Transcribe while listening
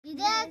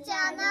their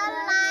channel,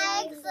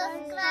 like,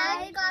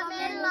 subscribe,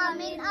 comment,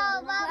 comment. Oh,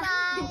 bye-bye.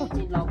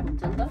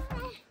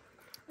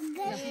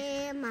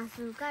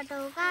 मासु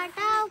काटौ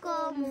काटाउको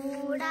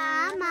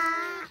मुडामा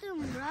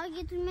तिम्रो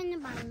गीत मैले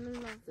भन्नु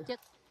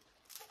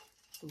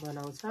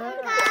बनाउँछ।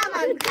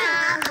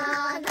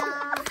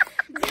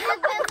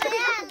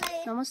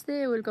 नमस्ते,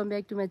 welcome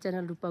back to my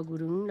channel रूपा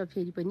गुरुङ र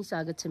फेरि पनि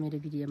स्वागत छ मेरो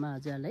भिडियोमा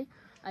हजुरहरूलाई।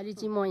 अहिले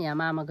चाहिँ म यहाँ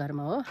मामा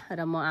घरमा हो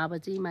र म अब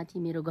चाहिँ माथि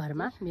मेरो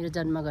घरमा मेरो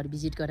जन्मघर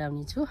भिजिट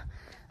गराउने छु।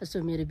 सो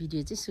मेरो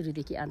भिडियो चाहिँ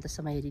सुरुदेखि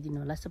अन्तसम्म हेरिदिनु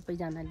होला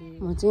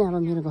सबैजनाले। म चाहिँ अब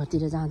मेरो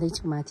घरतिर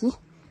जाँदैछु माथि।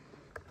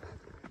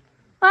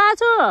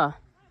 आछु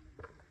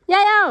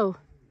याउ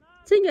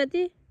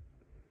सिंगती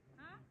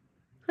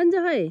खन्छ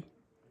खै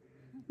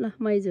ल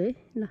मैजो है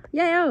ल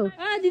याउ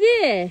दिदी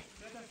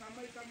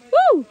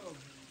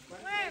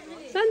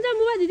सन्च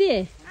मुबा दिदी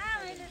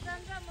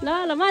ल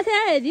ल माथि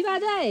है दिबा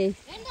जाए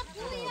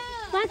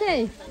माथि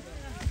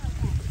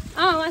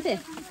माथि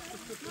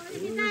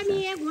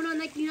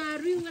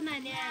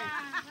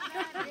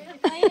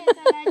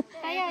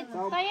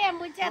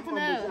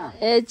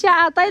ए च्या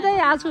तै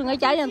आछु ngay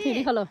trái nhận thì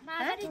đi khalo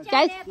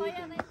trái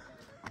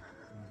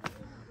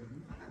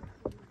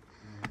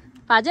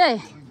बाजे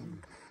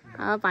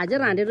बाजे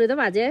राँडे रहेछ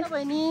बाजे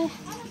बहिनी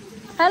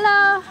हेलो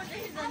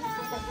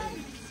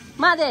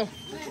मादे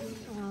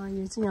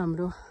यो चाहिँ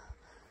हाम्रो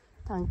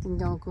ताङतिङ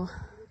गाउँको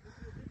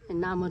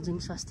नामर्जुङ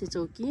स्वास्थ्य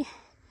चौकी।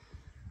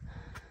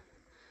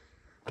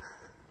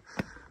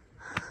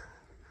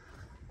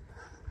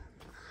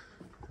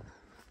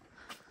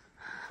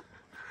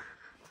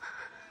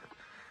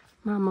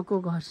 मामाको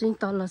घर चाहिँ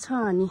तल छ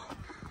अनि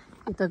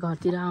यता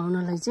घरतिर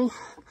आउनलाई चाहिँ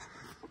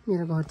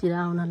मेरो घरतिर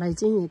आउनलाई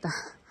चाहिँ यता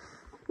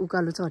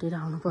उकालो चढेर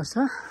आउनुपर्छ।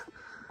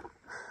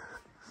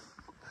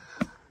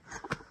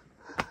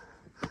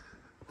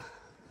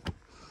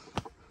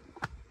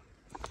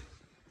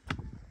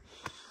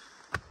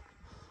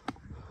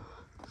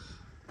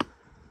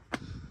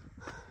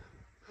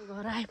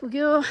 घर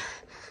आइपुग्यो।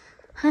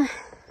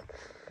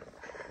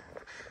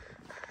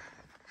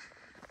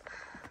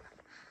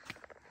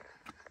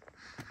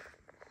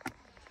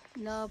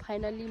 ल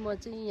फाइनली म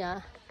चाहिँ यहाँ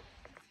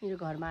मेरो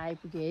घरमा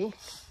आइपुगेँ है।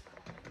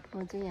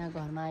 म चाहिँ यहाँ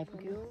घरमा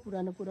आइपुग्यो।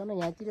 पुरानो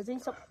यहाँतिर चाहिँ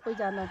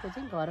सबैजनाको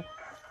चाहिँ घर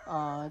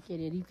के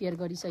अरे रिपेयर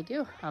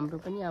गरिसक्यो। हाम्रो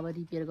पनि अब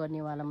रिपेयर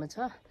गर्नेवालामा छ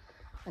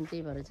अनि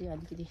त्यही भएर चाहिँ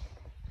अलिकति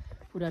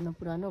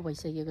पुरानो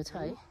भइसकेको छ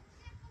है।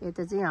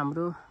 यता चाहिँ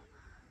हाम्रो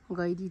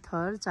गैरी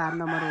थर 4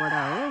 नम्बर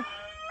वडा हो।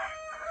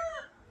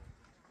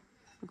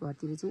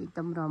 घरतिर चाहिँ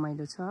एकदम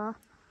रमाइलो छ।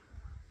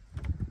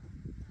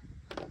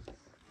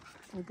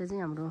 यता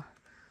चाहिँ हाम्रो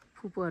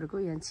फुपूहरूको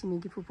यहाँ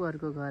छिमेकी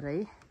फुपूहरूको घर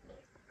है।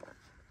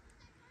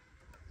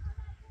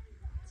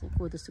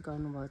 कोदो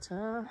सुकाउनु भएको छ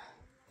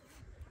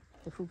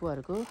त्यो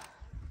फुपूहरूको।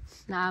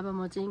 ल अब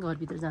म चाहिँ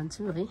घरभित्र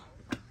जान्छु है।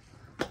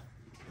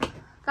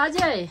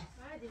 काजे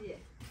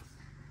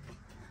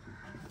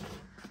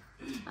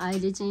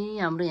अहिले चाहिँ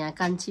हाम्रो यहाँ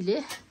कान्छीले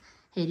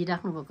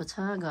हेरिराख्नु भएको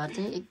छ। घर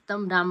चाहिँ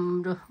एकदम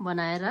राम्रो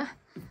बनाएर।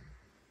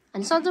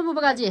 अनि सन्चो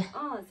बुबा काजी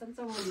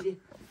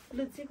ल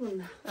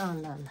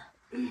ल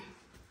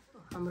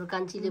हाम्रो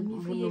कान्छीले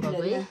बुन्नु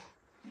भएको है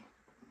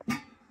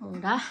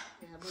मुढा।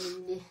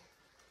 बहिनीले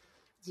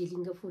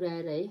झिलिङ्ग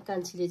फुराएर है।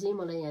 कान्छीले चाहिँ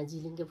मलाई यहाँ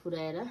झिलिङ्ग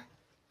फुराएर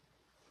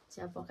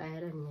चिया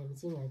पकाएर अनि हामी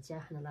चाहिँ यहाँ चिया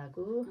खान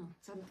लागेको।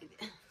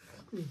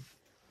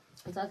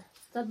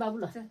 चल बाबु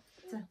ल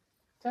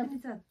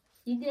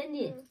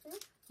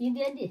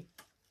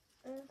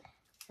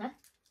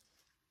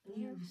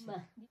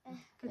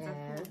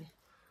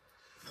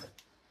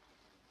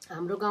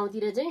हाम्रो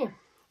गाउँतिर चाहिँ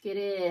के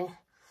अरे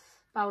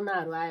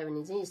पाहुनाहरू आयो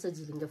भने चाहिँ यस्तो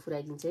झिलिङ्ग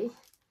फुराइदिन्छ है।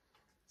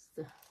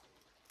 यस्तो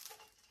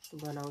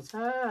बनाउँछ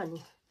अनि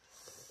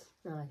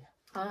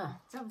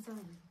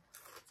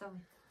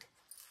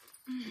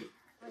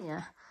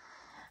यहाँ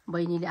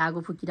बहिनीले आगो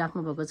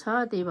फुकिराख्नु भएको छ।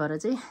 त्यही भएर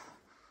चाहिँ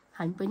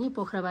हामी पनि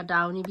पोखराबाट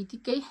आउने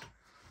बित्तिकै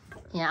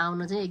यहाँ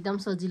आउन चाहिँ एकदम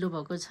सजिलो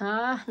भएको छ।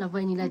 ल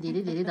बहिनीलाई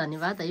धेरै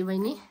धन्यवाद है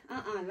बहिनी।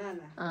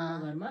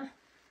 घरमा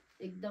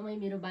एकदमै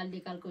मेरो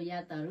बाल्यकालको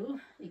यादहरू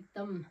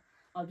एकदम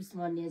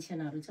अविस्मरणीय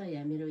क्षणहरू छ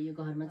यहाँ मेरो यो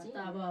घरमा चाहिँ।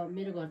 अब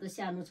मेरो घर त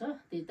सानो छ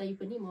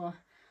तैपनि म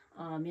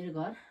मेरो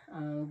घर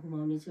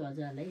घुमाउने छु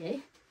हजुरहरूलाई है,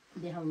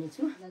 देखाउने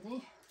छु।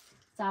 चाहिँ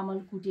चामल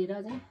कुटेर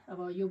चाहिँ अब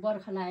यो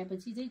बर्खा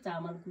लगाएपछि चाहिँ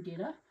चामल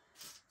कुटेर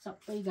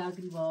सबै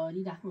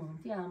गाग्रीभरि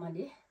राख्नुहुन्थ्यो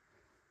आमाले।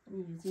 अनि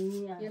यो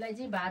चाहिँ यसलाई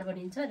चाहिँ भार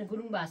भनिन्छ र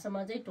गुरुङ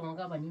भाषामा चाहिँ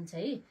ढोका भनिन्छ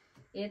है।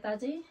 यता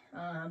चाहिँ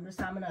हाम्रो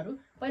सामानहरू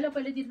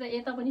पहिलातिर त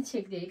यता पनि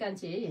छेक्थ्यो है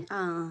कान्छे है।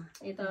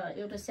 यता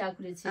एउटा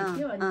स्याकुले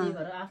छेक्थ्यो अनि त्यही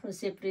भएर आफ्नो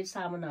सेपरेट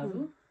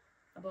सामानहरू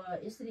अब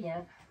यसरी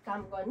यहाँ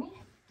काम गर्ने,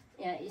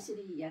 यहाँ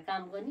यसरी यहाँ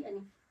काम गर्ने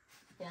अनि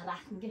यहाँ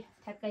राख्ने के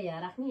ठ्याक्कै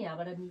यहाँ राख्ने,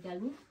 यहाँबाट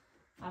निकाल्ने,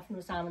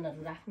 आफ्नो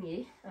सामानहरू राख्ने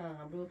है।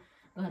 हाम्रो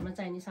घरमा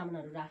चाहिने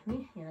सामानहरू राख्ने।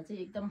 यहाँ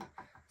चाहिँ एकदम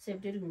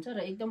सेपरेट हुन्छ र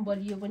एकदम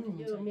बलियो पनि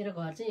हुन्छ। मेरो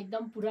घर चाहिँ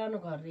एकदम पुरानो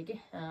घर रे के।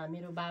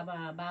 मेरो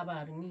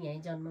बाबाहरू नि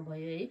यहीँ जन्म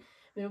भयो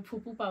है। मेरो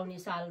फुपू पाउने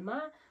सालमा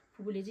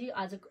फुपूले चाहिँ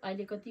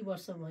अहिले कति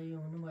वर्ष भयो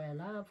हुनुभयो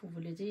होला,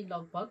 फुपूले चाहिँ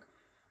लगभग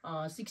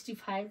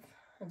 65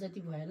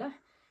 जति भयो होला।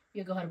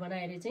 यो घर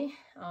बनाएर चाहिँ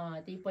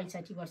त्यही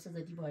 65 वर्ष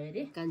जति भयो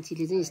अरे।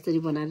 कान्छीले चाहिँ यसरी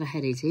बनाएर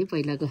राखेर रहेछ है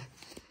पहिलाको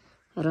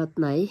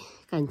रत्न है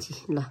कान्छी।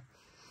 ल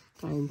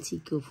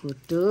कान्छीको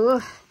फोटो।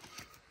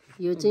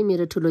 यो चाहिँ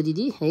मेरो ठुलो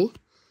दिदी है,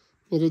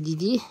 मेरो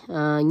दिदी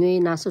यही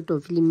नासोटो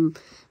फिल्म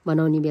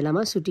बनाउने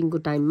बेलामा सुटिङको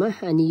टाइममा।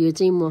 अनि यो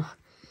चाहिँ म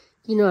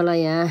किन होला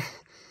यहाँ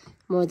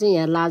म चाहिँ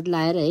यहाँ लाज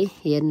लाएर है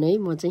हेर्नु है।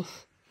 म चाहिँ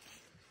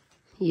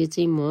यो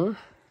चाहिँ म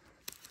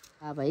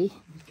बाबा है।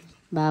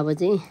 बाबा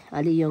चाहिँ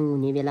अलि यङ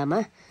हुने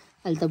बेलामा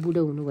अहिले त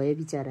बुढो हुनुभयो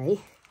बिचरा है।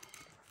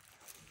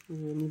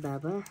 यो नि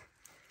बाबा।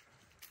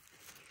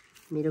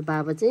 मेरो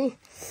बाबा चाहिँ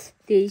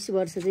 23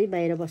 वर्ष चाहिँ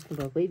बाहिर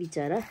बस्नुभएको है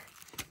बिचरा।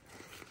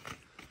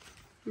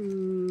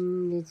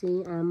 यो चाहिँ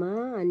आमा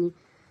अनि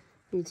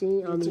यो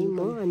चाहिँ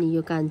म अनि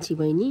यो कान्छी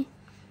बहिनी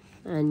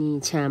अनि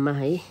छ्यामा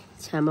है।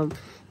 छ्यामा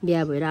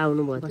बिहा भएर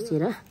आउनुभयो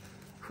बसेर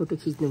फोटो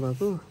खिच्नु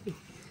भएको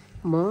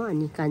म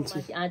अनि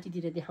कान्छी।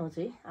 आँटीतिर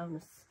देखाउँछु है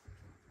आउनुहोस्।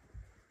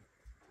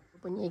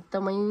 पनि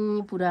एकदमै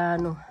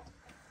पुरानो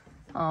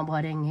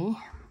भर्याङ है,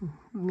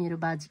 मेरो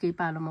बाजीकै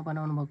पालोमा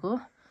बनाउनु भएको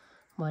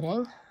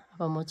भर्याङ।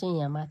 अब म चाहिँ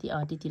यहाँ माथि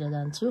आँटीतिर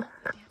जान्छु।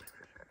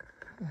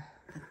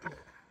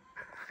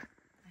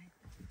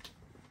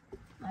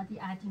 माथि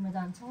आँटीमा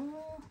जान्छु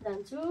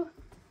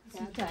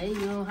है।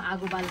 यो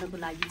आगो बाल्नको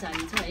लागि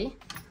चाहिन्छ है।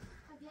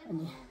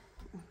 अनि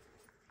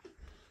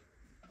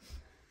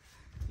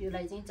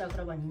योलाई चाहिँ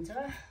चक्र भनिन्छ।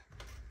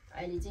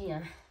 अहिले चाहिँ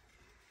यहाँ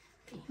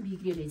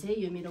बिग्रियो रहेछ है।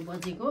 यो मेरो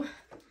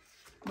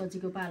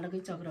बजेको पालोकै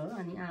चक्र हो।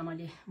 अनि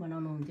आमाले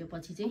बनाउनु हुन्थ्यो,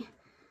 पछि चाहिँ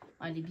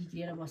अहिले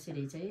बिग्रिएर बसेर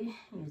रहेछ है।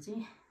 यो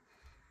चाहिँ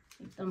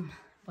एकदम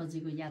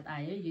बजेको याद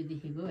आयो यो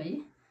देखेको है,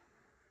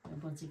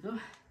 बजेको।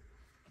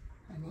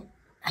 अनि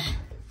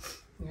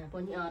यहाँ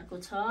पनि अर्को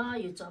छ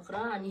यो चक्र।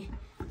 अनि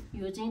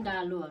यो चाहिँ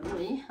डालोहरू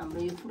है,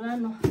 हाम्रो यो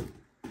पुरानो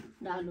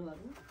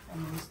डालोहरू।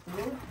 अनि यस्तो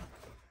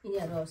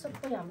यिनीहरू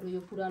सबै हाम्रो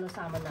यो पुरानो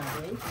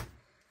सामानहरू है।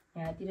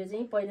 यहाँतिर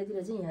चाहिँ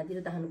पहिलातिर चाहिँ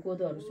यहाँतिर धान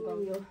कोदोहरू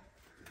सुकाउने, यो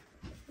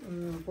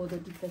कोदो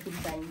टिप्दाखेरि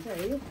चाहिन्छ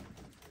है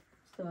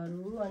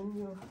यस्तोहरू। अनि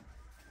यो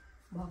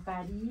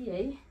भकारी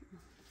है,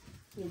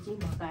 यो चाहिँ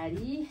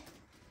भकारी।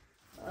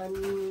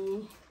 अनि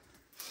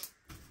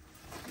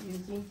यो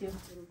चाहिँ त्यो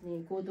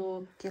रोप्ने कोदो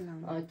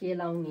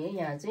केलाउने है।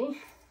 यहाँ चाहिँ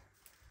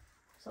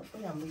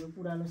सबै हाम्रो यो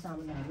पुरानो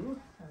सामानहरू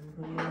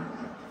हाम्रो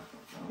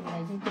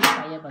यसलाई चाहिँ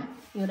खैया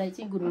योलाई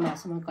चाहिँ गुरुङ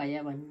भाषामा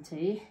खैया भनिन्छ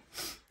है।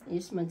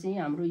 यसमा चाहिँ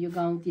हाम्रो यो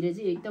गाउँतिर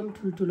चाहिँ एकदम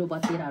ठुल्ठुलो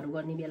भतेराहरू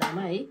गर्ने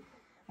बेलामा है,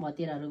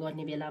 भतेराहरू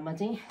गर्ने बेलामा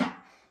चाहिँ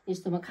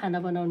यस्तोमा खाना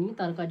बनाउने,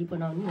 तरकारी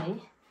बनाउने है,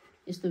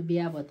 यस्तो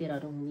बिहा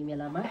भतेराहरू हुने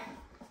बेलामा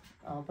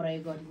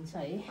प्रयोग गरिन्छ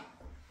है।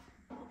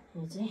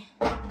 यो चाहिँ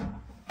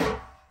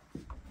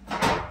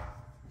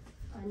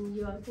अनि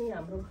यो चाहिँ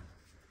हाम्रो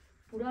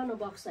पुरानो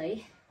बक्सा है।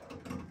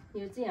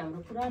 यो चाहिँ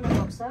हाम्रो पुरानो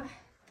बक्सा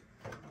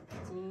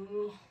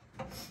चाहिँ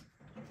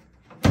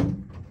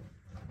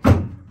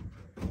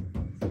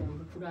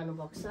पुरानो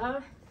बक्सा।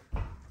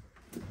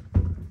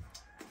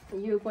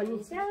 यो पनि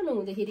सानो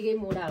हुँदाखेरिकै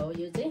मोडा हो।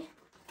 यो चाहिँ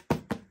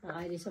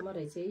अहिलेसम्म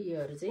रहेछ है।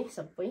 योहरू चाहिँ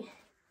सबै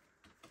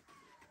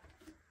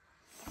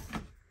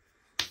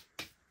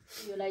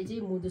योलाई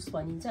चाहिँ मुदुस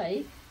भनिन्छ है।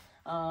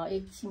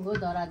 एक किसिमको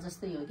दराज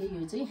जस्तै हो कि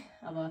यो चाहिँ।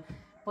 अब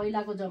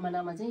पहिलाको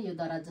जमानामा चाहिँ यो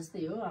दराज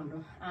जस्तै हो।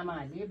 हाम्रो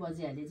आमाहरूले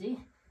बजेहरूले चाहिँ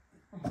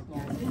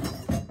यहाँ चाहिँ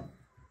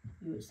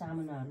यो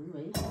सामानहरू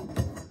है,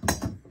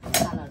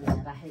 थालाहरू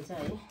यहाँ राखेको छ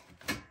है,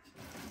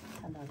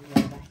 थालाहरू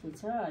यहाँ राखेको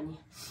छ। अनि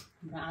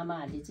हाम्रो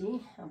आमाहरूले चाहिँ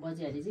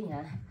बजेहरूले चाहिँ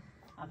यहाँ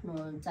आफ्नो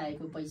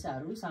चाहिएको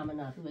पैसाहरू,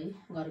 सामानहरू है,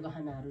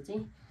 गरगहनाहरू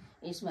चाहिँ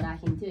यसमा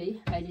राखिन्थ्यो है।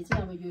 अहिले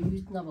चाहिँ अब यो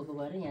युज नभएको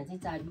भएर यहाँ चाहिँ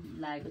चाबी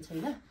लागेको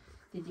छैन।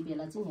 त्यति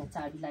बेला चाहिँ यहाँ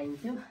चाबी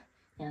लगाइन्थ्यो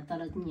यहाँ।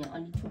 तर चाहिँ यहाँ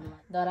अलिक ठुलो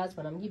दराज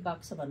भनौँ कि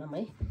बक्स भनौँ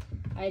है।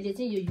 अहिले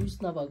चाहिँ यो युज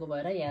नभएको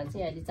भएर यहाँ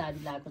चाहिँ अहिले चाबी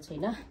लगाएको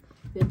छैन।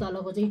 यो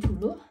तलको चाहिँ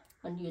ठुलो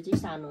अनि यो चाहिँ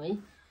सानो है।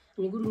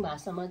 अनि गुरुङ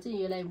भाषामा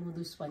चाहिँ यसलाई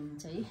मुदुस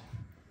भनिन्छ है।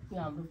 यो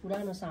हाम्रो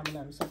पुरानो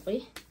सामानहरू सबै।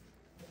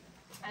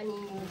 अनि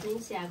यो चाहिँ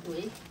स्याकु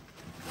है,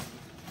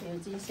 यो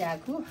चाहिँ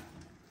स्याकु।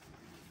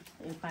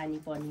 यो पानी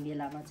पर्ने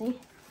बेलामा चाहिँ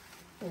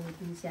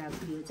यो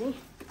स्याकु। यो चाहिँ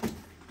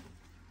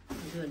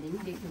हजुरहरूले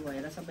पनि देख्नुभयो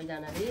होला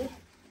सबैजनाले।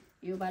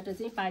 योबाट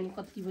चाहिँ पानी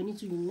कति पनि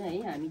चुहिन्न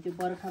है। हामी त्यो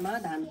बर्खामा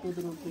धान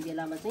कोदो रोप्ने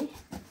बेलामा चाहिँ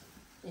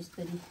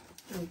यसरी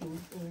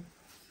रोपिन्छ।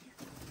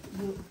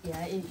 यो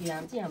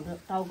यहाँ चाहिँ हाम्रो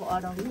टाउको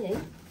अडाउने है,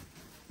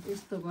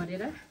 यस्तो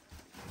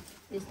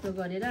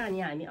गरेर अनि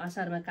हामी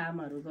असारमा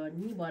कामहरू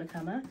गर्ने।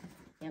 बर्खामा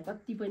यहाँ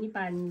कति पनि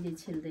पानीले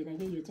छेल्दैन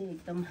कि। यो चाहिँ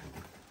एकदम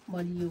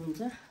बलियो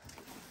हुन्छ,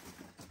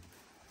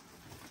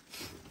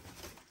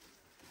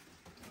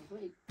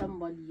 एकदम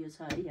बलियो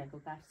छ है यहाँको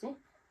काठ चाहिँ।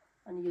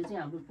 अनि यो चाहिँ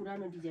हाम्रो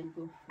पुरानो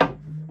डिजाइनको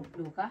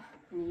ढोका।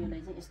 अनि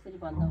यसलाई चाहिँ यसरी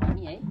बन्द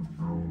गर्ने है,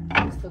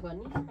 यस्तो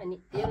गर्ने। अनि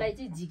यसलाई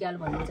चाहिँ झिगाल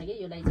भनिन्छ कि।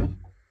 यसलाई चाहिँ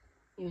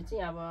यो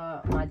चाहिँ अब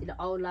माथिबाट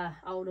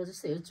औलो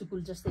जस्तै हो,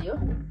 चुकुल जस्तै हो।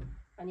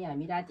 अनि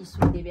हामी राति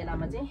सुत्ने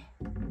बेलामा चाहिँ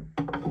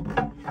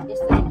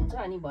यस्तै हुन्छ।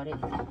 अनि भरे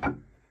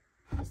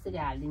यसरी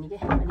हालिदिने के।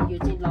 अनि यो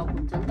चाहिँ लक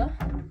हुन्छ नि त,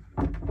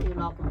 यो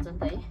लक हुन्छ नि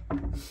त है।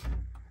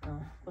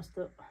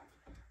 कस्तो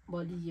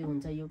बलियो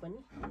हुन्छ यो पनि।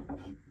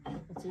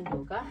 यो चाहिँ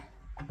ढोका।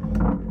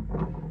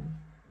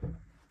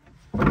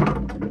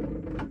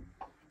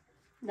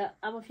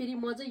 अब फेरि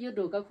म चाहिँ यो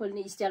ढोका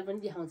खोल्ने स्टाइल पनि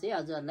देखाउँछु है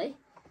हजुरहरूलाई।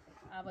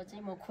 अब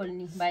चाहिँ म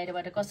खोल्ने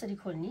बाहिरबाट कसरी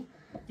खोल्ने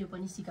त्यो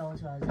पनि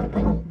सिकाउँछु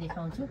हजुरहरूलाई,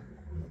 देखाउँछु है।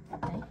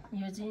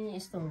 यो चाहिँ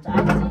यस्तो हुन्छ,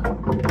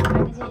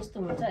 अहिले चाहिँ यस्तो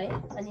हुन्छ है।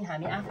 अनि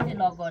हामी आफूले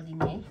लक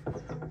गरिदिने है।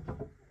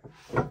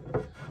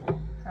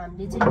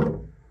 हामीले चाहिँ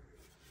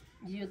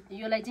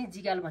योलाई चाहिँ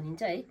जिगाल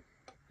भनिन्छ है।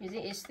 यो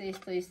चाहिँ यस्तो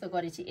यस्तो यस्तो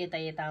गरेपछि यता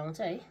यता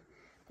आउँछ है।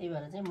 त्यही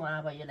भएर चाहिँ म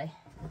अब यसलाई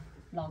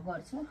लक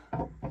गर्छु।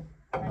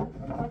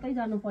 कतै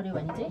जानु पर्यो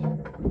भने चाहिँ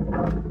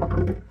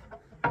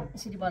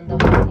यसरी बन्द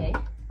गरिदिने है।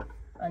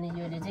 अनि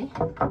योले चाहिँ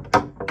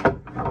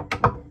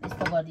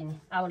यस्तो गरिदिने।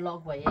 अब लक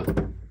भयो है,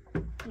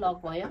 लक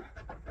भयो।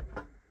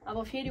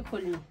 अब फेरि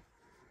खोल्ने।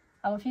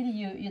 अब फेरि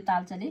यो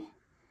ताल्चाले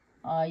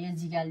यो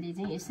जिगालले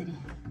चाहिँ यसरी,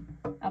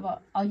 अब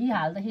अघि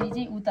हाल्दाखेरि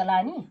चाहिँ उता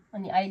लाने,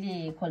 अनि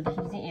अहिले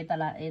खोल्दाखेरि चाहिँ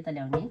यता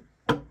ल्याउने।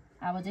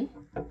 अब चाहिँ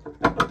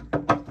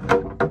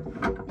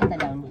यता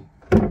ल्याउने।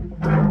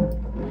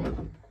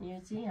 यो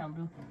चाहिँ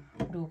हाम्रो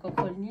ढोका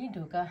खोल्ने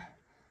ढोका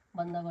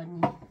बन्द गर्ने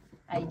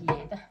आइडिया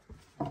है त।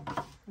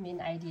 मेन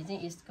आइडिया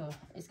चाहिँ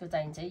यसको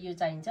चाहिन्छ है। यो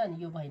चाहिन्छ,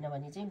 अनि यो भएन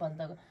भने चाहिँ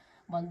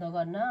बन्द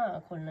गर्न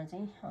खोल्न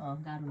चाहिँ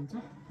गाह्रो हुन्छ।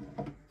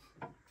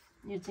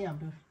 यो चाहिँ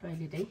हाम्रो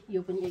टोयलेट है।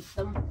 यो पनि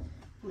एकदम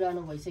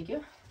पुरानो भइसक्यो।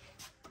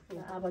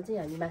 अब चाहिँ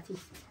हामी माथि,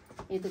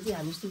 यता चाहिँ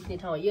हामी सुत्ने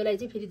ठाउँ, यसलाई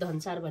चाहिँ फेरि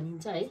धन्सार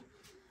भनिन्छ है।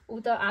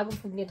 उता आगो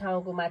फुक्ने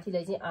ठाउँको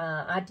माथिलाई चाहिँ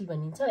आँटी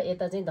भनिन्छ,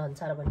 यता चाहिँ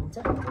धन्सार भनिन्छ।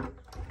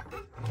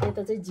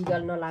 यता चाहिँ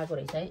जिगाल नलागेको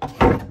रहेछ है।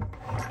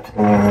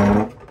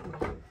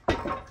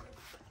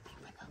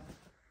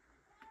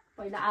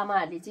 पहिला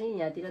आमाहरूले चाहिँ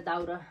यहाँतिर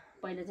दाउरा,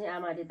 पहिला चाहिँ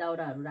आमाहरूले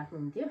दाउराहरू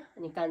राख्नुहुन्थ्यो।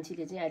 अनि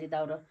कान्छीले चाहिँ अहिले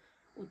दाउरा,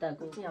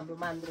 उताको चाहिँ हाम्रो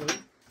मान्द्रो है,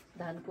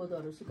 धान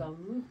कोदोहरू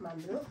सुकाउने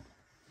मान्द्रो।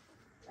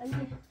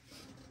 अनि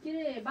के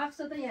अरे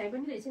बाक्सा त यहाँ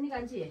पनि रहेछ नि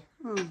कान्छी,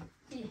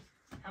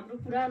 हाम्रो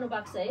पुरानो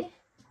बाक्सा है।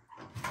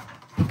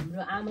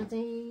 हाम्रो आमा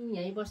चाहिँ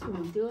यहीँ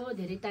बस्नुहुन्थ्यो,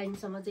 धेरै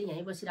टाइमसम्म चाहिँ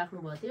यहीँ बसिराख्नु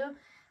भएको थियो।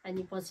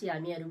 अनि पछि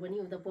हामीहरू पनि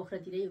उता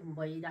पोखरातिरै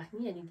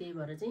भइराख्ने। अनि त्यही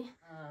भएर चाहिँ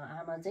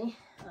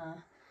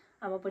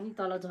आमा पनि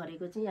तल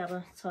झरेको चाहिँ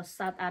अब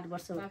 6-7-8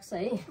 वर्ष बाक्छ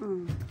है,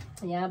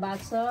 यहाँ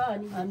बाक्छ।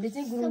 अनि हामीले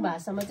चाहिँ गुरुङ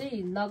भाषामा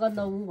चाहिँ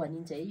नगनौ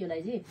भनिन्छ है।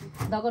 योलाई चाहिँ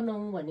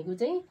नगनौ भनेको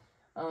चाहिँ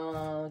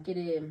के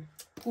अरे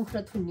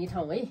कुखुरा थुन्ने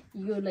ठाउँ है।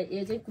 यो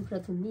चाहिँ कुखुरा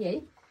थुन्ने है।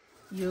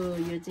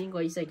 यो चाहिँ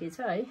गइसकेछ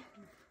है,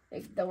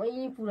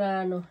 एकदमै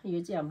पुरानो। यो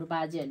चाहिँ हाम्रो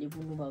बाजेहरूले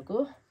बुन्नुभएको,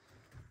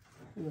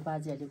 यो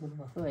बाजेहरूले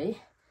बुन्नुभएको है।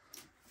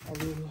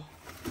 अनि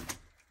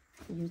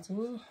यो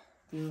चाहिँ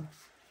त्यो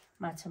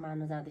माछा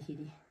मार्न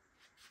जाँदाखेरि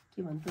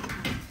के भन्छ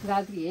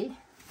गाग्री है।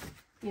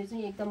 यो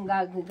चाहिँ एकदम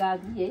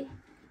गाग्री है।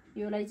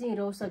 योलाई चाहिँ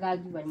रौसा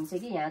गाग्री भनिन्छ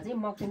कि। यहाँ चाहिँ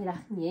मकै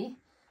राख्ने है,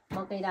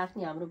 मकै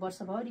राख्ने, हाम्रो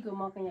वर्षभरिको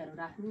मकैहरू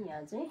राख्ने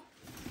यहाँ चाहिँ।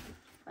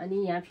 अनि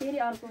यहाँ फेरि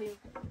अर्को यो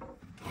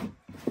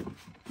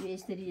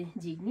यसरी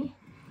झिक्ने।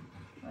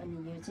 अनि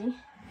यो चाहिँ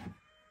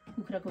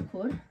कुखुराको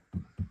खोर,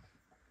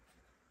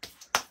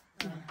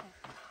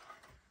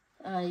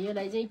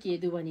 योलाई चाहिँ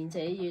केदु भनिन्छ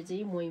है। यो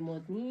चाहिँ मोही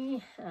मोद्ने।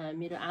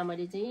 मेरो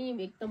आमाले चाहिँ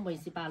एकदम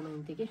भैँसी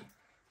पाल्नुहुन्थ्यो कि,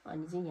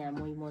 अनि चाहिँ यहाँ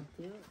मोही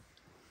मोद्थ्यो।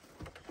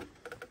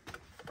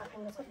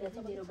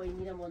 मेरो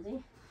बहिनी र म चाहिँ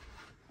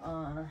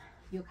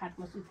यो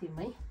खाटमा सुत्थ्यौँ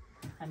है।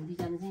 हामी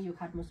दुईजना चाहिँ यो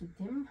खाटमा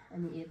सुत्थ्यौँ।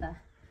 अनि यता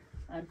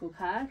अर्को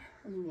खाट,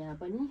 अनि यहाँ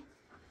पनि।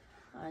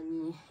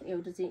 अनि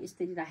एउटा चाहिँ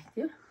यसरी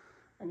राख्थ्यो।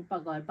 अनि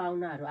घर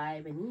पाहुनाहरू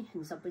आयो भने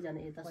हामी सबैजना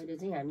यता, पहिले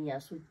चाहिँ हामी यहाँ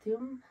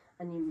सुत्थ्यौँ।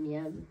 अनि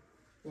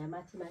यहाँ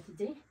माथि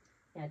चाहिँ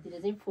यहाँतिर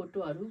चाहिँ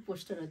फोटोहरू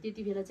पोस्टरहरू,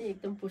 त्यति बेला चाहिँ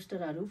एकदम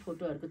पोस्टरहरू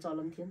फोटोहरूको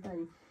चलन थियो नि त।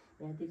 अनि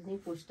यहाँतिर चाहिँ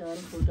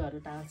फोटोहरू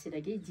टाँसेर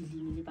केही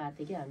झिलिमिली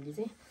पार्थ्यो कि हामीले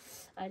चाहिँ।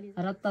 अहिले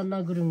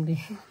रत्न गुरुङले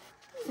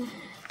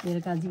मेरो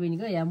कान्छी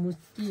बहिनीको यहाँ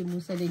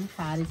मुसाले नि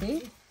खाएर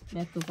चाहिँ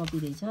म्याथको कपी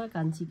रहेछ,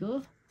 कान्छीको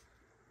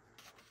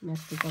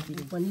म्याथको कपी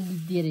पनि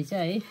लिदिए रहेछ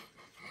है।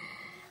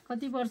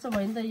 कति वर्ष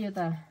भयो नि त यो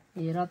त।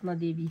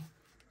 रत्नदेवी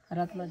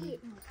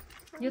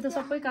यो त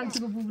सबै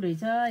कान्छीको बुक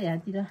रहेछ।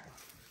 यहाँतिर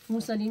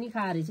मुसली नि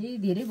खाएर चाहिँ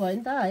धेरै भयो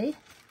नि त है।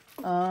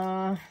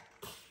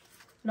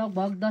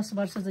 लगभग 10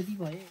 वर्ष जति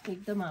भयो।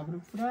 एकदम हाम्रो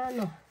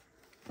पुरानो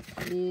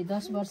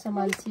 10 वर्ष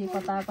मान्छे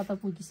कता कता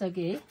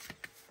पुगिसके है।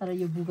 तर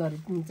यो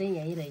बुकहरू चाहिँ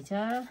यहीँ रहेछ।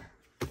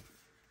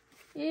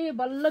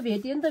 बल्ल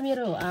भेटियो नि त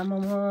मेरो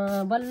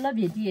आमामा, बल्ल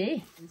भेटिए है।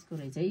 साइन्सको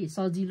रहेछ है,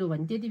 सजिलो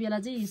भने त्यति बेला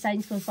चाहिँ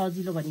साइन्सको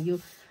सजिलो भनेको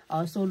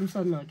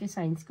सोलुसन हो कि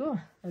साइन्सको।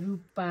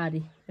 रूपा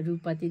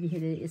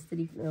त्यतिखेर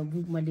यसरी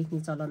बुकमा लेख्ने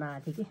चलन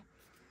आएको थियो कि।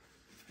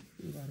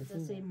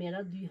 चाहिँ मेरो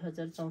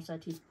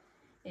 2064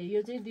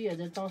 यो चाहिँ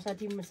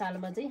 2064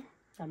 सालमा चाहिँ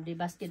हामीले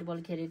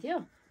बास्केटबल खेलेको थियो।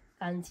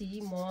 कान्छी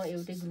म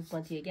एउटै ग्रुपमा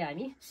थिएँ कि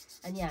हामी।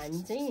 अनि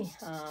हामी चाहिँ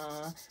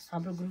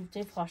हाम्रो ग्रुप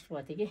चाहिँ फर्स्ट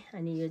भएको थियो कि।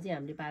 अनि यो चाहिँ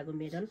हामीले पाएको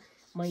मेडल,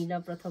 महिला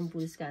प्रथम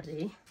पुरस्कार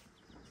रे।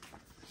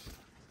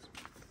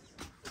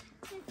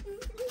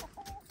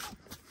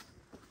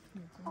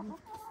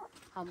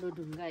 हाम्रो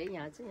ढुङ्गा है।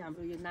 यहाँ चाहिँ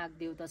हाम्रो यो नाग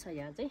देवता छ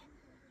यहाँ चाहिँ।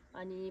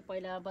 अनि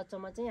पहिला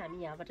बच्चामा चाहिँ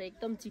हामी यहाँबाट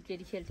एकदम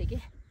चिप्लेरी खेल्थ्यौँ कि।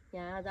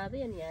 यहाँ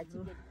जाँदै अनि यहाँ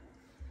चिप्लेरी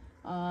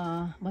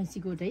भैँसी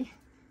गोठ है,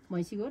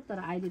 भैँसी गोठ। तर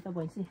अहिले त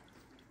भैँसी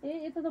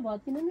यता त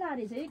भत्किनु पनि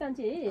लारहेछ है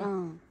कान्छी है,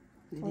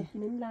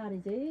 भत्किनु पनि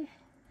लारहेछ है।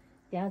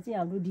 त्यहाँ चाहिँ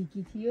हाम्रो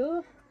ढिकी थियो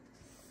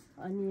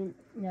अनि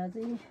यहाँ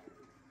चाहिँ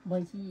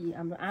भैँसी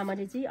हाम्रो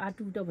आमाले चाहिँ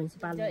 8 भैँसी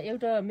पाल्छ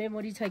एउटा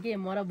मेमोरी छ कि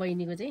म र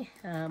बहिनीको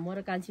चाहिँ म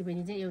र कान्छी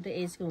बहिनी चाहिँ एउटा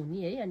एजको हुने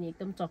है अनि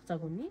एकदम चकचक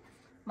हुने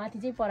माथि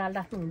चाहिँ पराल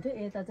राख्नुहुन्थ्यो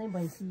यता चाहिँ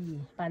भैँसी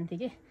पाल्थ्यो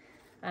के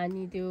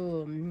अनि त्यो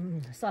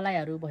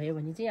सलाइहरू भयो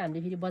भने चाहिँ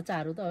हामीले फेरि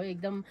बच्चाहरू त हो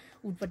एकदम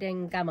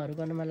उटपट्याङ कामहरू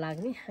गर्नमा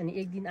लाग्ने अनि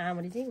एक दिन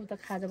आमाले चाहिँ उता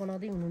खाजा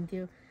बनाउँदै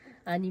हुनुहुन्थ्यो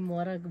अनि म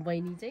र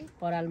बहिनी चाहिँ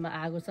परालमा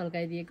आगो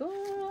सल्काइदिएको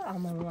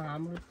आमा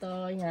हाम्रो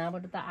त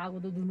यहाँबाट त आगो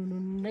त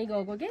धुनुनै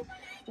गएको के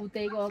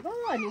उतै गएको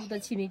अनि उता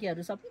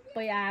छिमेकीहरू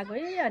सबै आएको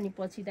है अनि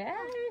पछि त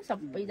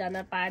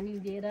सबैजना पानी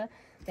दिएर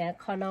त्यहाँ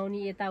खनाउने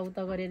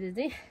यताउता गरेर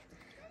चाहिँ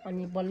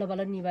अनि बल्ल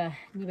बल्ल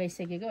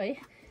निभाइसकेको है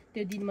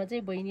त्यो दिनमा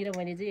चाहिँ बहिनी र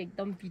मैले चाहिँ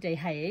एकदम पिटाइ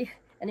खाएँ है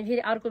अनि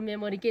फेरि अर्को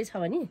मेमोरी के छ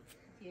भने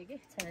के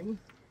छानी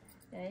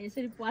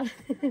यसरी पाल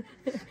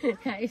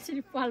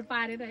यसरी पाल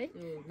पारेर है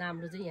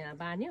राम्रो चाहिँ यहाँ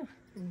बान्यो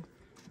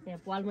यहाँ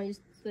पालमा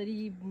यसरी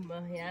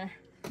यहाँ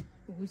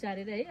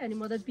घुसारेर है अनि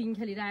म त पिङ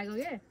खेलिरहेको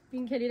क्या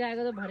पिङ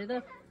खेलिरहेको त भरे त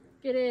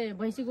के अरे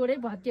भैँसी गोडै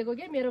भत्किएको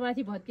के मेरो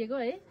माथि भत्किएको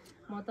है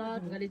म त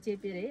ढुङ्गाले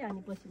चेपेर है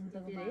अनि पछि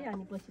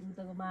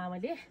उताको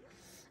मामाले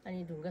अनि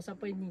ढुङ्गा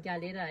सबै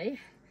निकालेर है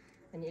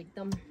अनि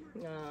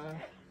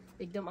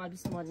एकदम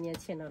अविस्मरणीय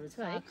क्षणहरू छ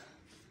है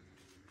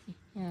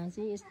यहाँ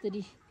चाहिँ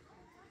यसरी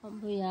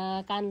हाम्रो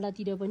यहाँ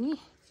कान्लातिर पनि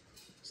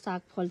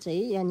साग फल्छ है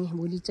अनि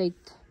भोलि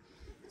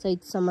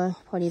चैतसम्म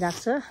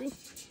फलिराख्छ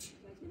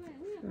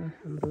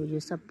हाम्रो यो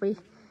सबै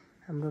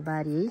हाम्रो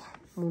बारी है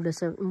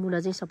मुला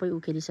चाहिँ सबै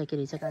उखेलिसके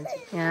रहेछ कान्छी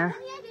यहाँ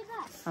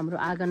हाम्रो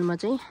आँगनमा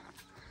चाहिँ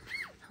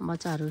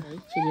बच्चाहरू है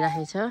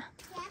खेलिराखेको छ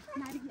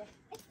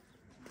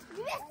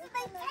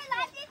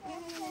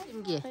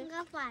के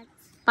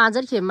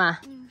 5 खेममा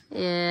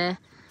ए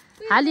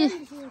हाली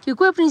कि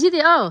कोही पनि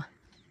सिधै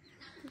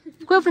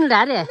कोही पनि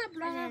ढारे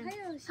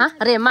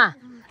रे मा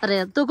अरे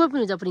तँ कोही पनि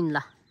हुन्छ प्रिन्ट ल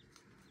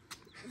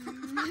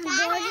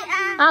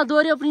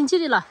दोहोरी प्रिन्ट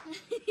नि ल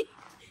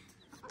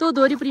तँ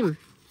दोहोरी प्रिम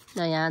ल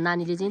यहाँ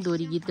नानीले चाहिँ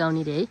दोहोरी गीत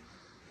गाउने रे है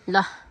ल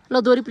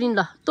दोहोरी प्रिन्ट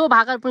ल तँ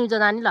भाकर पनि हुन्छ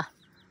नानी ल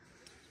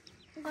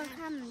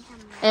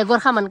ए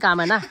गोर्खा मन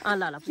कामना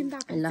ल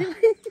ल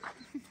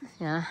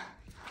यहाँ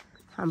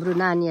हाम्रो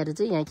नानीहरू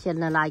चाहिँ यहाँ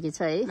खेल्न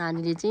लागेछ है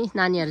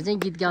नानीहरू चाहिँ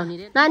गीत गाउने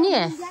रे नानी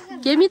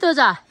केमी त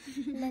जा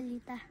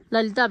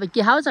ललिता अब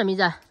के हाउ छमी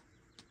जा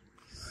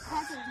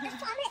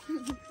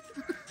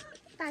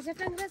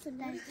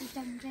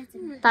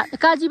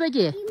काजी बा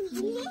के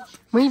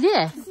मैले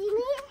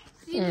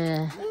ए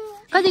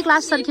कति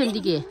क्लास सर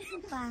खेल्दी के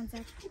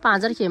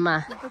 5 खेमा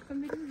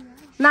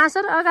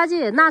नासर अगाजी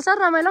नासर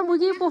रमाइलो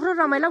बुगी पोखरो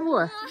रमाइलो बु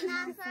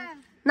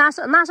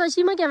नासर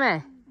सिमा केमा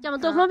केमा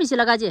तोख्लो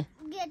बिसिला गाजी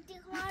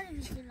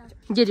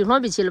गेटी खो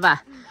बिसिल बा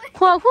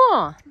खो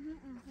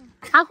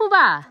आखु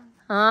बा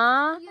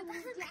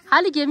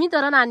हाली गेमी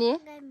तर नानी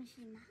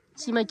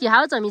सिमा के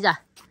हाउ छमी जा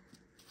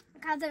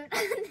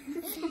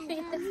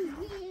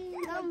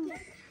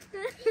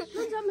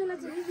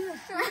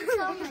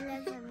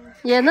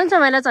ए नन्छ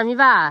मैला छमी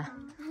बा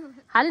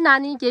हाली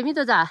नानी केमी त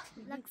जा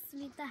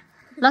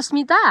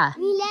लक्ष्मीता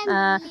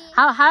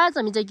हावा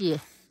छमी चाहिँ के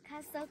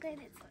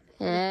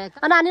ए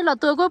नानी ल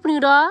तोको पनि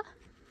र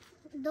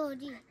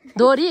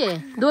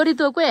दोरी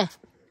तोको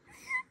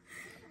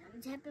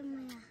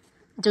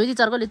झोरी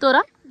चर्कोले तो र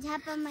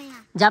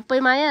झ्याप्पै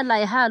माया ल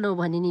हालो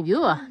भनि नि भ्यू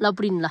ल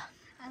प्रिन ल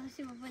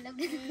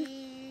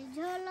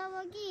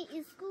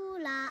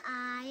स्कुल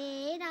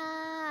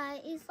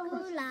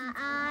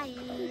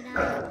आएर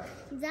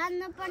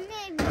जान्न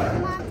पर्ने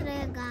मात्र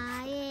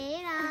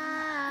गाएर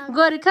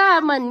गोर्खा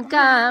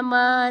मनका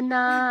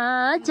मना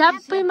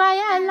झ्याप्पै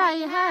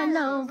मायालाई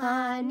हालो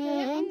भने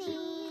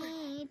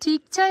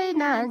ठिक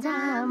छैन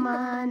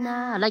जामना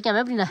ल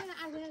क्यामा पनि ल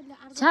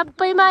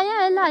झ्याप्पै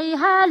मायालाई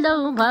हालौ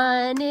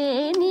भने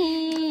नि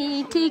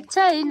ठिक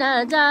छैन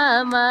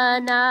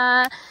जामना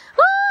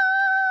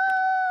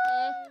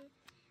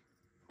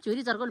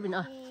चोरी चर्कोल बिन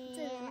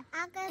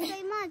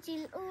आकाशैमा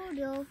चिल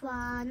उड्यो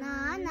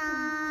फनाना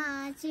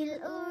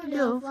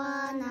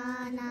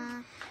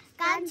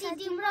कान्छी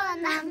तिम्रो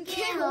नाम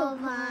के हो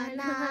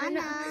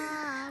भनाना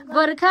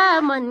गोर्खा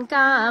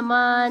मनका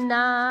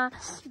मना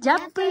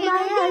झ्याप्पै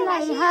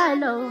मायालाई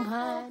हालौ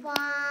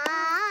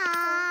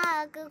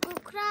पाक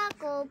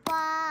कुखुराको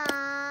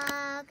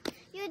पाक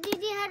यो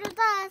दिदीहरू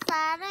त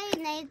साह्रै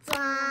नै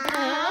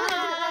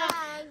च्वाक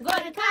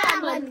गोर्खा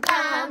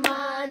मनका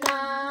मना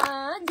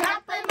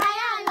झ्याप्पै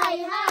मायालाई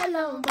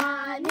हालौ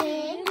भने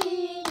नि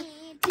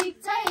ठिक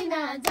छैन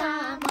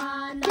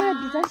जामना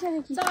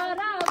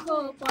चराको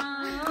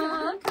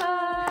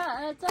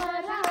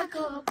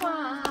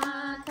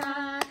पाखा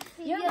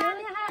यो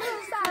नानीहरू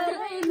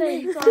साह्रै नै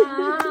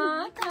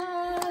पाखा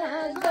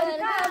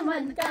गोर्खा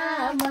मनका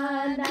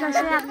मना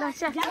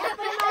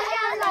झ्याप्पै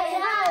मायालाई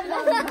हालौ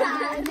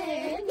भने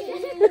नि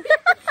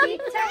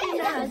ठिक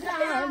छैन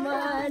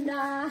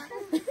जामना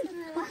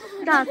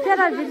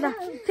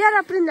फेरा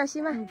प्रिन्ट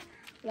सीमा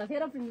ल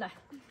फेर प्रिन्ट ल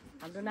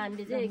हाम्रो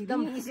नानीले चाहिँ एकदम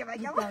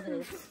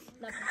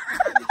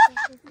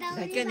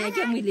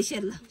के मैले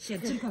सेल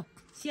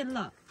ल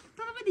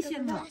的写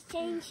的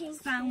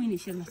，3位你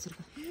写了这个，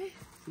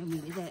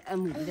我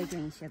们的给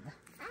你写的。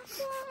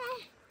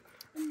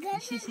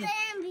谢谢。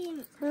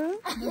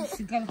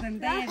segalkan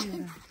tayari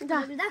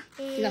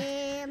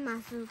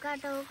मासु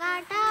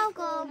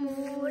काटाउको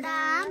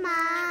मुडामा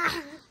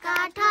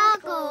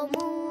काठको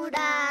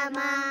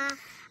मुडामा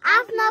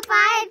आफ्नो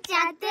पाइप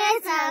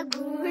च्यातेछ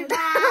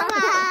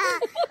गुडामा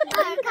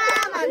बर्खा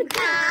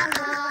मनका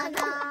मन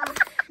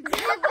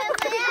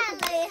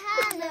झपयालै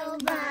हालो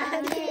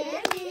बाने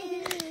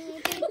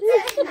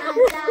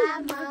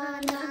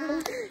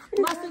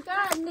मासु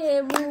काट्ने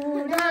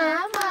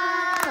मुडामा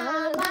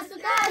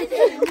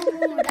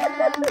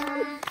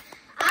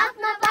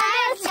आफ्नो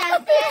पाइप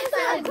च्यातेछ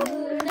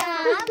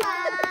गुडामा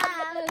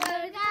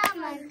बर्खा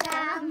मनका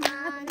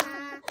मन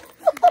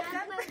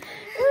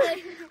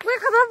Gue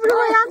kenapa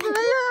belum ya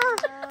ya?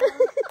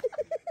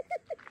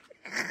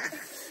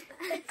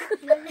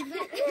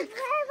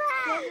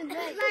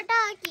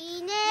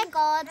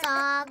 किनेको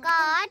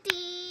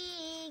चकटी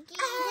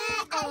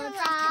किनेको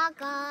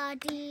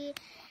चकटी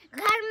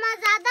घरमा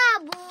जाँदा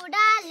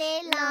बुढाले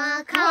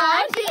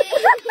लखटी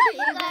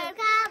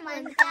गोर्खा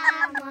मनका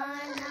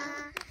मन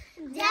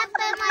ज्याप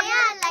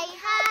मायालाई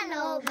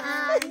हालो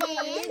भने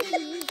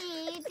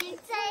ठिक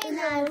छैन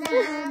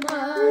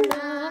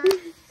जमाना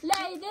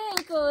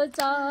ल्याइदिएको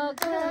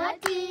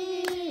चकटी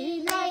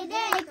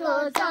ल्याइदिएको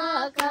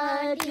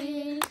चकटी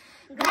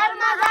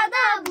घरमा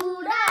जाँदा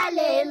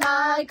बुढाले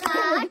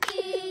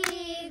लखटी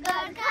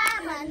गोर्खा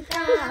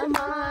मनका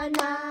मन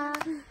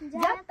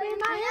ज्याप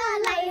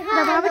मायालाई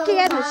Bapak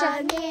kaya Nusa.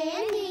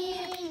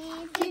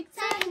 ठिक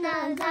छैन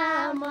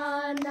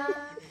जमाना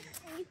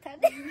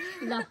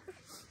ल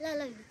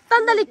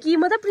Tandali ki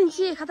mata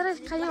prinsi khatara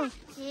kayo.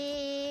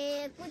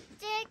 हे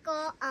कुच्चेको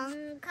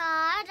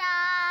अङ्खरा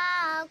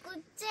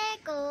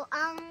कुच्चेको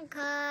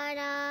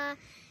अङ्खरा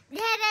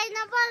धेरै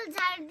नबल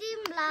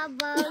झारदिम्ला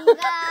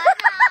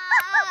बङ्गारा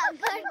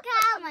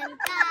गोर्खा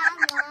मनका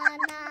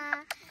मना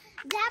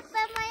झ्याप्प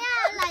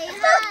मायालाई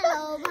हालो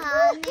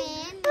भने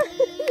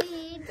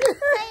ठिक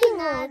छैन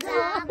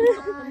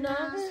जमाना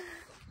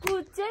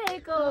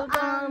कुचेको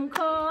काम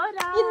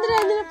खोरा Indra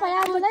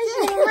paya mulai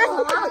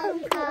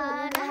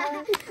अङ्खरा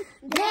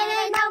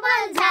धेरै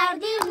नबल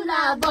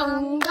झारदिम्ला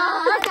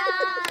बङ्गारा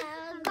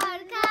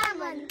गोर्खा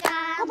मनका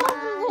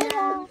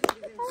मना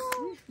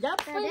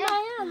जप्पै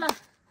आयो ल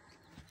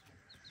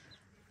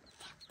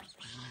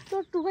तो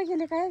टुका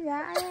खेले kayo ya.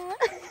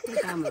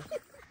 काम हो।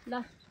 ल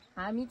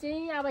हामी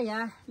चाहिँ अब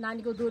यहाँ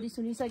नानीको दोरी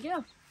सुनिसक्यो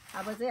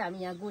अब चाहिँ हामी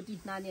यहाँ गोटी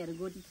नानीहरू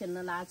गोटी खेल्न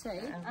लाग्छ है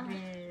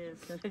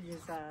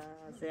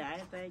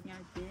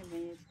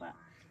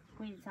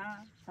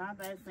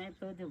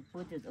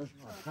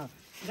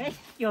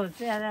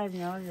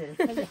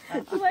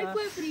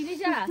कोही फ्री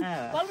छ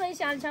कल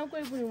सानो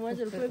कोही पुरी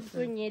मजुर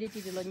कोही नेरी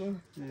चिजो लग्ने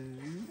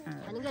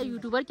अनि का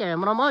युट्युबर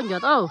क्यामेरा म गयो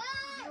त हौ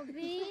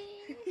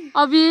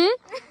अभी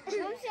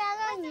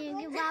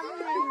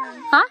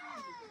हाँ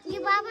ये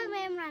बाबा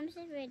मेम राम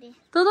से बेटे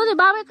तो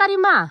बाबा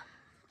करीमा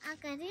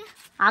आकरी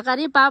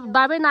आकरी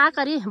बाबा ना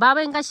आकरी बाबा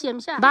इनका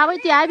सिमसा बाबा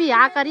त्या भी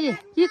आकरी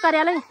की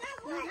कर्यालय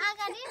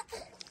आकरी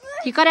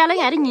की कर्यालय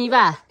हेरि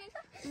निबा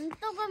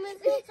तो को में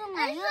से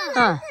आयो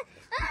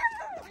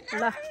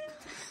ल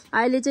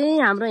अहिले चाहिँ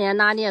हाम्रो यहाँ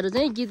नानीहरू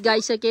चाहिँ गीत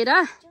गाइसकेर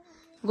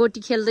गोटी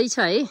खेल्दै छ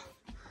है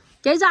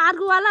केही चाहिँ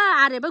अर्कोवाला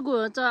आरे बा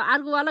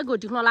अर्कोवाला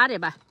गोटी खुवाला आरे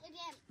बा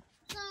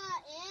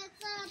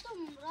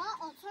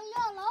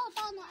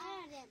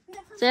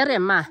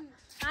चेरेम्मा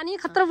नानी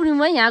खतरा पुनि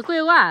म यहाँ को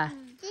वा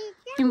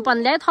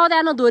पिम्पनले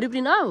थौदानो दोरी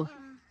पुनि हौ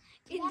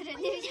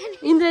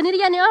इन्द्रनीर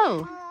यानी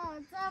हौ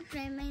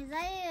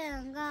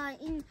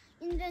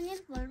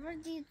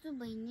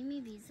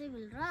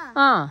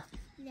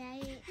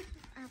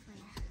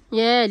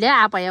ए ले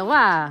आपाया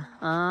वा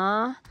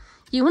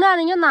कि हुना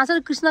नि नासर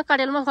कृष्ण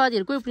काडेलमा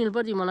खदिर कोही पुनि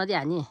पर्दि मलाई दे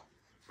हानी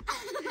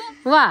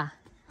वा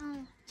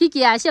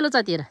के आसेलो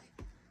चतिर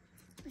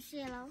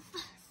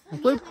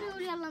कोही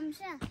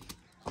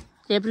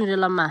एप्रिल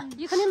लम्मा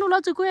इखनी लुला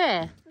चुकुए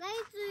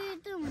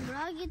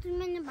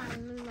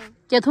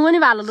के थुमनी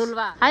बालो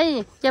लुलवा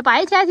हाय के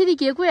पाइ थ्या थी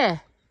के कुए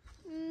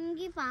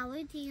की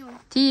पावै थियो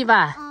थी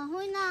बा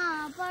होइन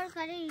पर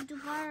करे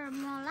युट्युबर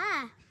मला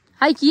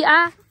हाय की आ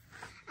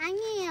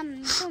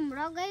अनि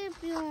तुम्रो गई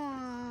पियो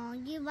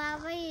कि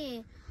बाबै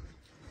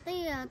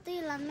त्यही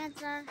लम्मा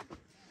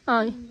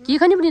की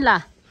खनी पनि ला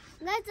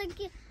गई चाहिँ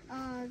कि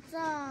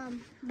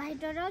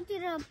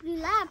बाहिरतिर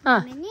पिला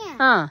पनि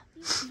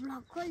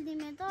ब्लग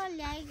खोल्दिमे त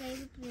ल्याइ गई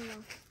पिलो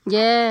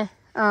ये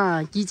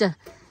की छ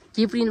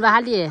की प्रिन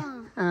बहाली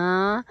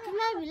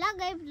तिमीलाई भिला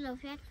गई पिलो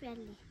फ्याट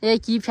फ्याटले ए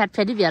की फ्याट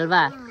फ्याटी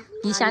भेलबा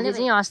किसानले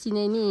चाहिँ अस्ति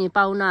नै नि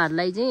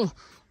पाहुनाहरूलाई चाहिँ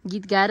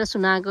गीत गाएर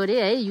सुनाएको रे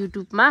है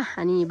युट्युबमा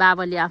अनि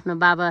बाबाले आफ्नो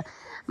बाबा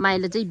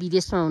माइला चाहिँ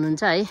विदेशमा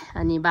हुनुहुन्छ है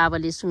अनि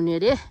बाबाले सुन्यो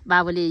रे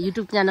बाबाले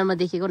युट्युब च्यानलमा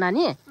देखेको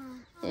नानी ए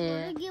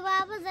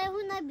बाबा जाइ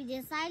हुन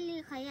विदेश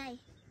आइले खै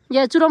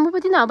ये चुरम्बु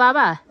पति न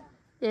बाबा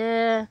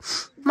ए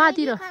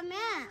मातिर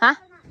हाँ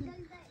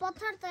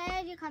पत्थर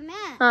तयारी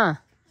खमे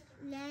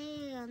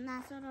ल्याए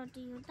नासो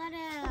रोटी तर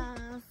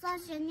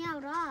ससेनी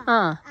आउरो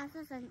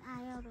आसो सन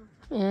आयो रो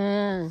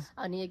ए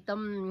अनि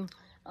एकदम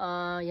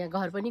यहाँ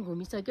घर पनि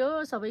घुमिसक्यो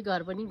सबै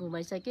घर पनि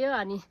घुमाइसक्यो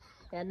अनि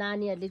यहाँ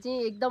नानीहरूले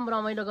चाहिँ एकदम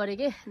रमाइलो गरे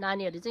के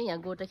नानीहरूले चाहिँ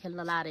यहाँ गोटा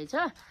खेल्न लारहेछ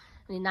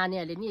अनि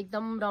नानीहरूले नि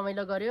एकदम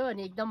रमाइलो गर्यो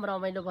अनि एकदम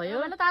रमाइलो भयो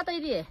ल तातै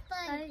दिए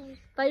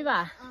तै बा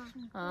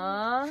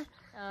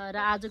र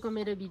आजको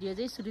मेरो भिडियो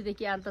चाहिँ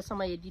सुरुदेखि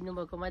अन्तसम्म हेरिदिनु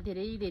भएकोमा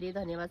धेरै धेरै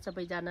धन्यवाद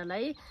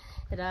सबैजनालाई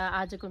र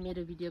आजको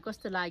मेरो भिडियो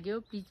कस्तो लाग्यो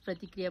प्लिज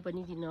प्रतिक्रिया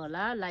पनि दिनु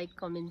होला लाइक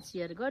कमेन्ट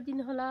सेयर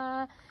गरिदिनु होला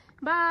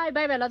बाई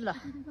बाई बाई ल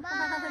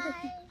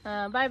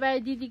बाई बाई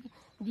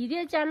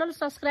दिदी च्यानल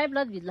सब्सक्राइब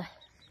ल दिदी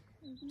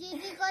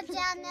दिदीको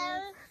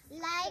च्यानल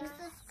लाइक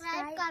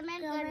सब्स्क्राइब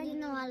कमेन्ट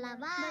गरिदिनु होला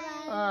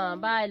बाई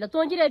बाई ल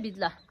तोकिरे बिद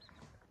ल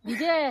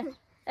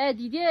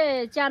दिदी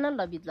च्यानल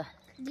ल बिद ल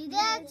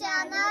दिदी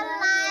channel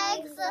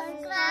like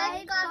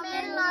subscribe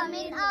comment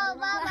lamin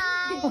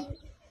by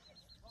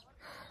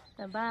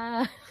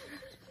by